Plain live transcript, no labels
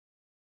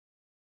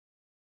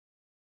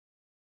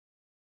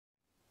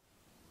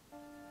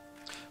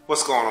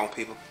What's going on,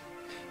 people?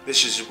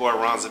 This is your boy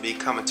Ronza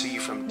coming to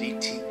you from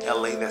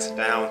DTLA, that's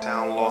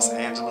downtown Los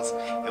Angeles,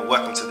 and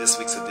welcome to this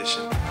week's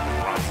edition of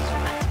Ronza's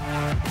Rants.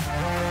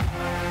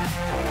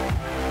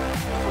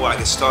 Before I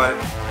get started,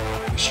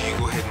 make sure you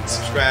go ahead and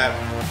subscribe,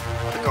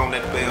 click on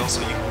that bell so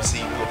you can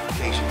receive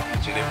notifications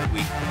each and every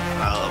week when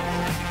I upload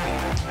a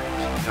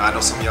video. Now, I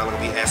know some of y'all are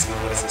going to be asking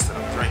me what is this that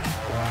I'm drinking.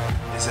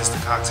 This is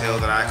the cocktail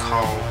that I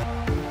call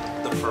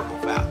the Purple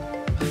Fountain.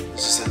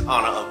 This is in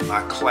honor of my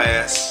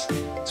class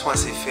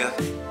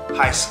 25th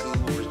high school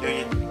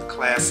reunion, the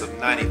class of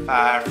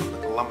 95 from the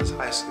Columbus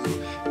High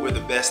School. We're the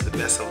best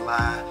of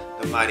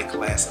live, the mighty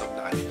class of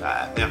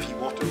 95. Now, if you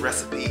want the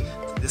recipe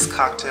to this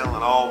cocktail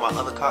and all my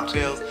other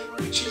cocktails,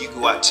 make sure you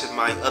go out to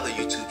my other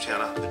YouTube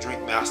channel, the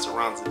Drink Master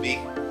Ronza,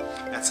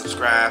 and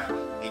subscribe,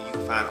 and you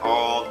can find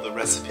all the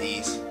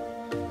recipes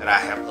that I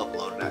have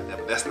uploaded out there.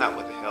 But that's not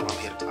what the hell I'm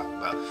here to talk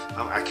about.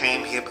 I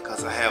came here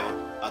because I have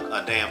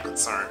a damn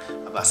concern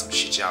about some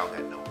shit y'all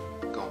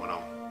got going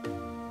on.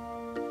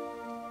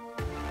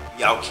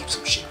 Y'all keep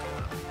some shit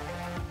going on.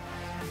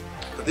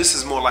 But this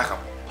is more like a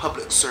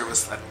public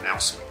service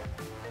announcement.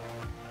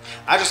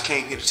 I just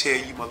came here to tell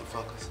you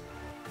motherfuckers,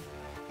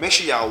 make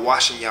sure y'all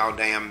washing y'all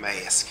damn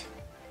mask.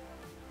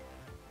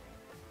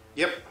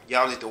 Yep,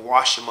 y'all need to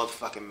wash your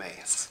motherfucking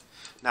masks.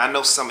 Now, I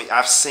know some of you,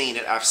 I've seen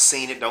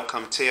it, don't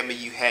come tell me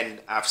you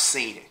hadn't, I've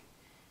seen it.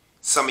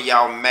 Some of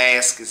y'all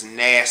mask is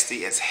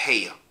nasty as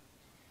hell.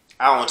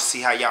 I want to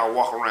see how y'all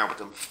walk around with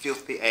them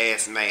filthy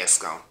ass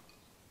masks on.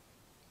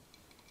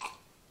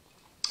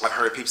 I've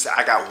heard people say,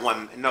 I got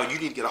one. No, you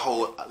need to get a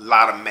whole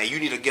lot of masks. You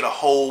need to get a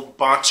whole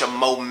bunch of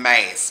more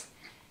masks.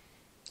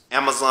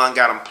 Amazon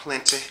got them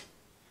plenty.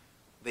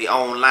 They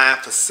online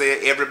for sale.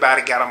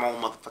 Everybody got them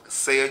on motherfucking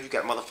sale. You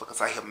got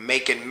motherfuckers out here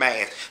making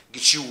masks.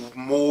 Get you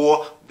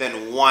more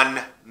than one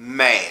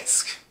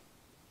mask.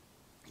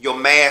 Your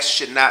mask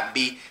should not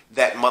be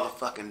that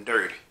motherfucking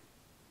dirty.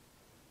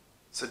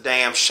 It's a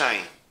damn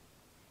shame.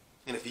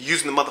 And if you're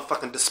using the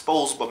motherfucking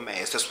disposable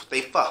mask, that's what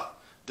they for.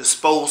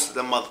 Dispose of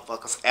them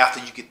motherfuckers after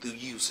you get through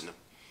using them.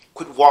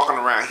 Quit walking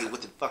around here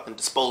with the fucking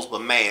disposable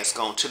mask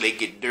on until they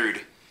get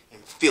dirty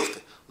and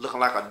filthy,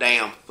 looking like a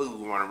damn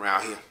fool running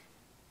around here.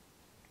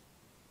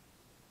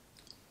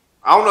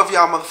 I don't know if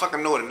y'all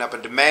motherfucking know it or not,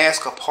 but the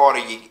mask are part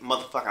of your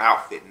motherfucking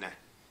outfit now.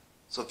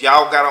 So if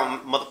y'all got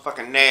on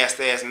motherfucking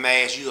nasty ass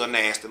mask, you a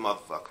nasty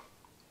motherfucker.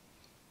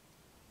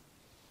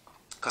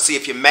 Cause see,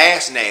 if your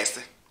mask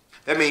nasty,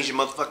 that means your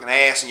motherfucking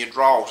ass and your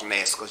drawers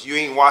nasty. Cause you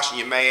ain't washing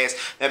your mask,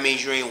 that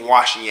means you ain't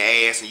washing your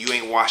ass and you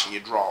ain't washing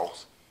your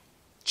drawers.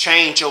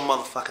 Change your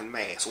motherfucking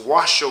mask.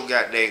 Wash your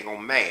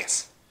goddamn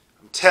mask.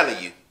 I'm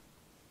telling you.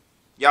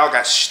 Y'all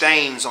got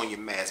stains on your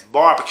mask,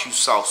 barbecue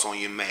sauce on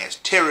your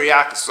mask,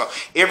 teriyaki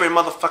sauce, every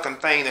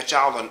motherfucking thing that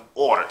y'all done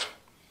ordered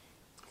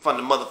from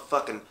the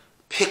motherfucking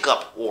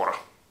pickup order.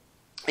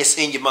 It's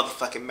in your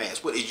motherfucking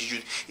mask. What is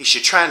you? Is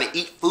you trying to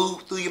eat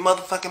food through your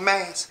motherfucking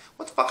mask?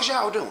 What the fuck is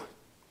y'all doing?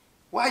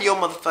 Why your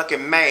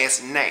motherfucking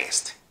mask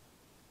nasty?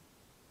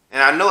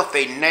 And I know if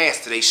they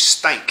nasty, they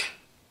stink.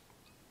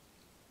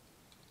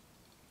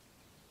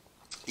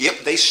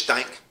 Yep, they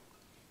stink.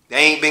 They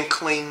ain't been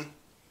clean.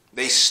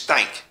 They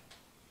stink.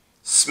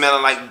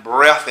 Smelling like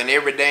breath and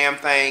every damn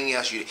thing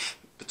else.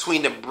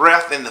 Between the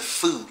breath and the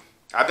food.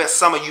 I bet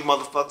some of you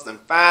motherfuckers done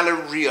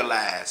finally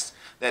realized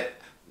that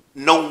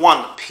no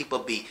wonder people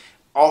be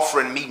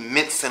offering me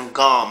mints and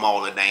gum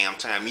all the damn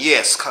time.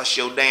 Yes, cause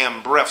your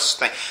damn breath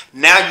stink.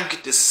 Now you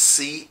get to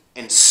see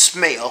and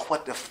smell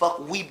what the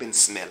fuck we been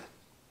smelling.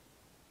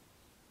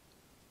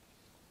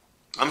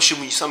 I'm sure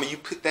when some of you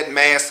put that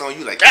mask on,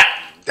 you like,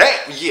 ah,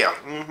 damn,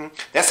 yeah.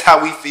 That's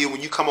how we feel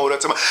when you come over there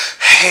to me.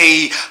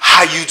 Hey,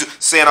 how you do?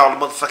 Saying all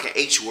the motherfucking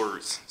H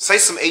words. Say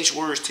some H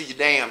words to your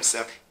damn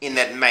self in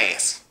that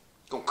mask.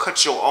 Gonna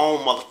cut your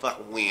own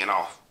motherfucking wind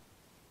off.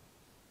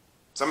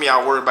 Some of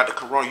y'all worried about the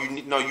corona.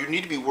 You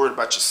need to be worried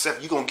about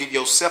yourself. You gonna give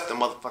yourself the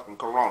motherfucking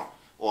corona.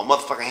 Or a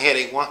motherfucking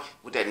headache one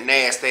with that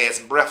nasty ass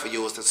breath of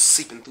yours that's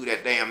seeping through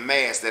that damn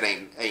mask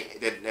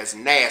that's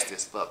nasty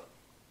as fuck.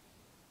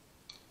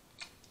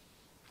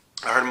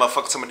 I heard a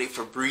motherfucker tell me they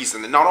Febreze.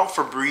 No, don't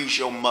Febreze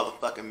your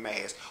motherfucking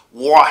mask.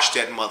 Wash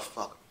that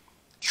motherfucker.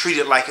 Treat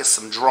it like it's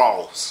some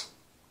drawers.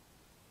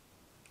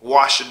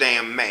 Wash your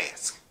damn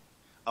mask.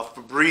 A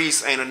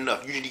Febreze ain't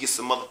enough. You need to get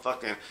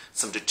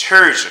some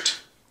detergent,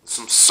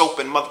 some soap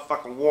and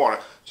motherfucking water.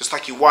 Just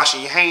like you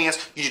washing your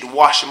hands, you need to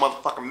wash your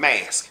motherfucking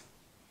mask.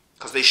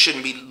 Because they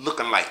shouldn't be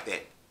looking like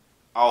that.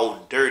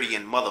 All dirty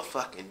and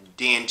motherfucking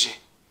dingy.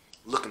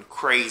 Looking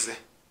crazy.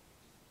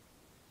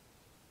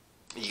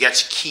 You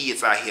got your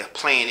kids out here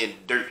playing in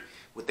dirt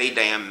with their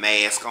damn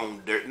mask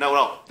on dirt.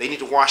 No, they need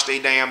to wash their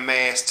damn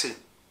mask too.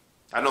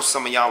 I know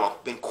some of y'all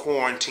have been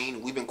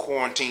quarantined. We've been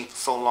quarantined for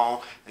so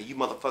long, and you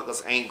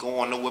motherfuckers ain't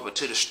going nowhere but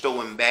to the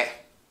store and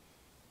back.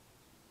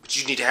 But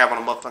you need to have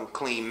on a motherfucking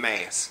clean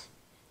mask.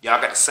 Y'all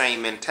got the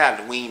same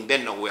mentality. We ain't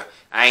been nowhere.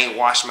 I ain't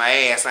washed my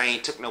ass. I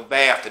ain't took no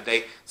bath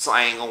today, so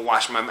I ain't gonna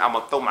wash my. I'm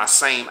gonna throw my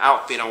same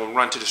outfit on and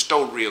run to the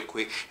store real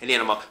quick, and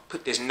then I'm gonna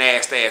put this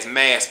nasty ass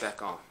mask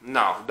back on.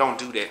 No, don't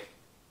do that.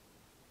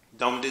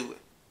 Don't do it.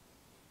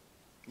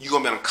 you're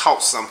going to be able to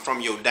caught something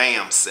from your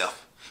damn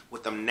self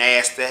with them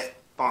nasty,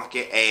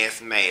 funky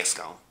ass masks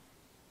on.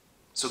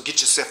 So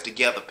get yourself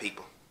together,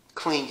 people.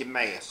 Clean your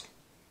mask.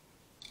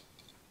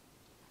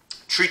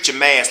 Treat your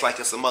mask like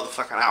it's a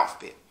motherfucking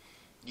outfit.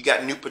 You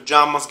got new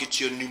pajamas, get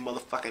you a new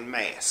motherfucking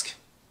mask.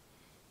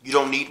 You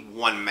don't need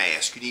one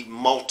mask. You need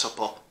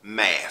multiple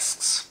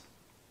masks.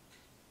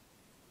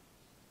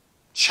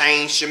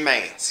 Change your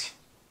mask.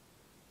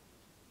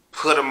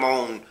 Put them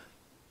on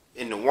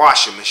in the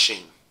washing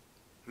machine.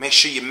 Make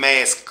sure your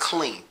mask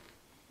clean.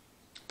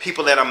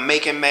 People that are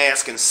making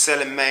masks and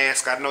selling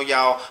masks, I know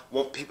y'all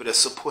want people to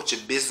support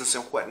your business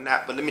and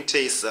whatnot, but let me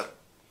tell you something.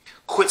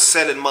 Quit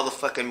selling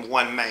motherfucking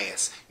one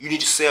mask. You need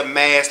to sell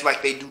masks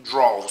like they do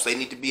drawers. They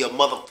need to be a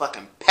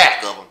motherfucking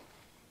pack of them.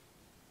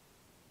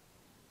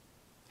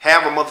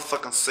 Have a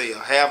motherfucking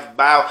sale.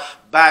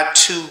 Buy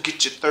two,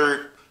 get your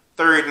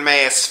third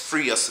mask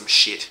free or some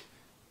shit.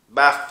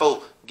 Buy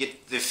four,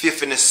 get the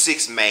fifth and the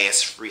sixth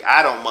mask free.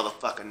 I don't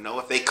motherfucking know.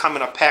 If they come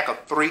in a pack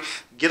of 3,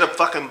 get a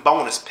fucking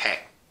bonus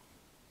pack.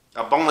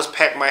 A bonus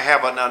pack might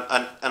have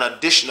an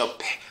additional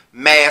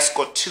mask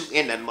or 2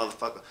 in that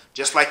motherfucker.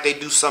 Just like they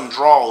do some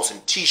drawers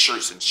and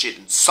t-shirts and shit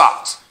and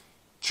socks.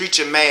 Treat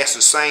your mask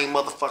the same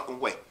motherfucking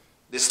way.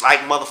 It's like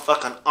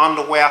motherfucking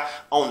underwear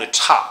on the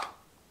top.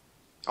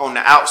 On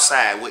the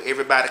outside where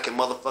everybody can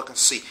motherfucking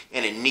see.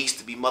 And it needs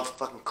to be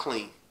motherfucking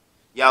clean.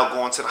 Y'all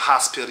going to the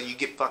hospital, you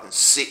get fucking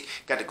sick.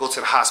 Got to go to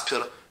the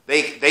hospital.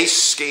 They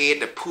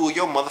scared to pull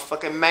your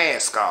motherfucking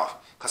mask off.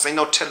 Because ain't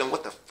no telling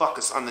what the fuck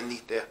is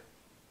underneath there.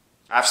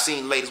 I've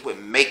seen ladies with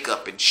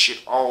makeup and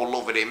shit all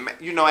over their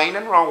you know, ain't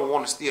nothing wrong with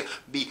wanting to still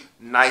be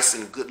nice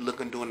and good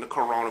looking during the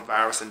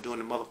coronavirus and during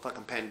the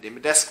motherfucking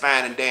pandemic. That's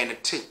fine and dandy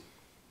too.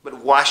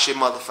 But wash your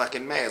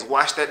motherfucking mask.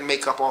 Wash that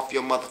makeup off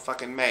your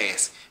motherfucking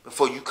mask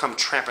before you come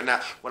tramping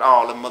out with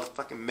all the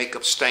motherfucking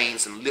makeup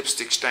stains and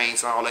lipstick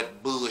stains and all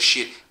that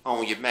bullshit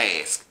on your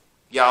mask.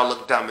 Y'all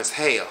look dumb as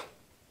hell.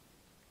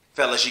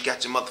 Fellas, you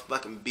got your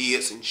motherfucking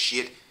beards and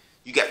shit.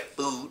 You got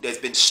food that's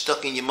been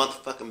stuck in your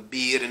motherfucking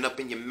beard and up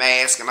in your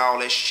mask and all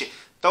that shit.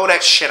 Throw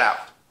that shit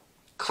out.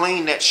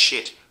 Clean that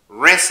shit.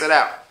 Rinse it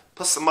out.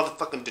 Put some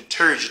motherfucking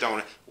detergent on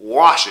it.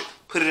 Wash it.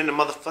 Put it in the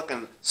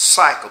motherfucking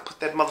cycle. Put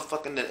that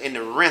motherfucking in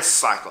the rinse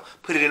cycle.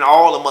 Put it in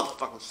all the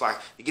motherfucking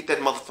cycle. You get that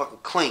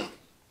motherfucking clean.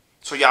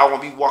 So y'all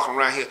won't be walking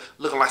around here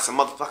looking like some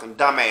motherfucking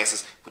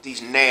dumbasses with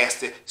these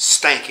nasty,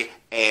 stanky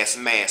ass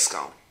masks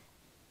on.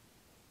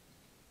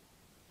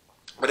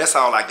 But that's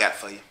all I got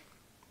for you.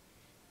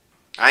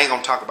 I ain't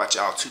gonna talk about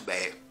y'all too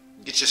bad.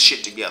 Get your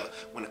shit together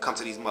when it comes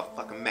to these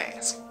motherfucking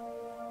masks.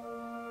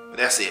 But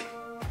that's it.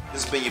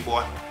 This has been your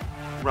boy,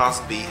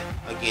 Ronza B,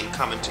 again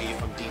coming to you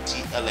from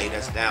DTLA,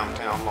 that's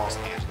downtown Los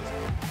Angeles.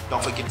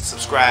 Don't forget to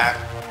subscribe.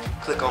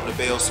 Click on the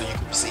bell so you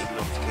can receive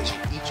notification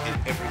each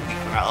and every week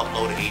when I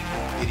upload a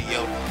new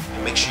video.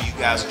 And make sure you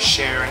guys are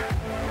sharing,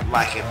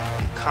 liking,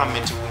 and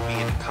commenting with me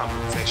in the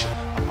comment section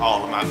of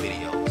all of my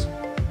videos.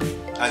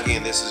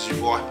 Again, this is your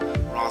boy,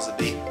 Ronza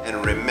B,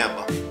 and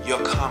remember,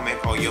 your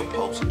comment or your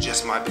post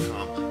just might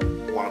become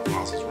one of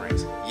Ronza's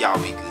rants.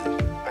 Y'all be good.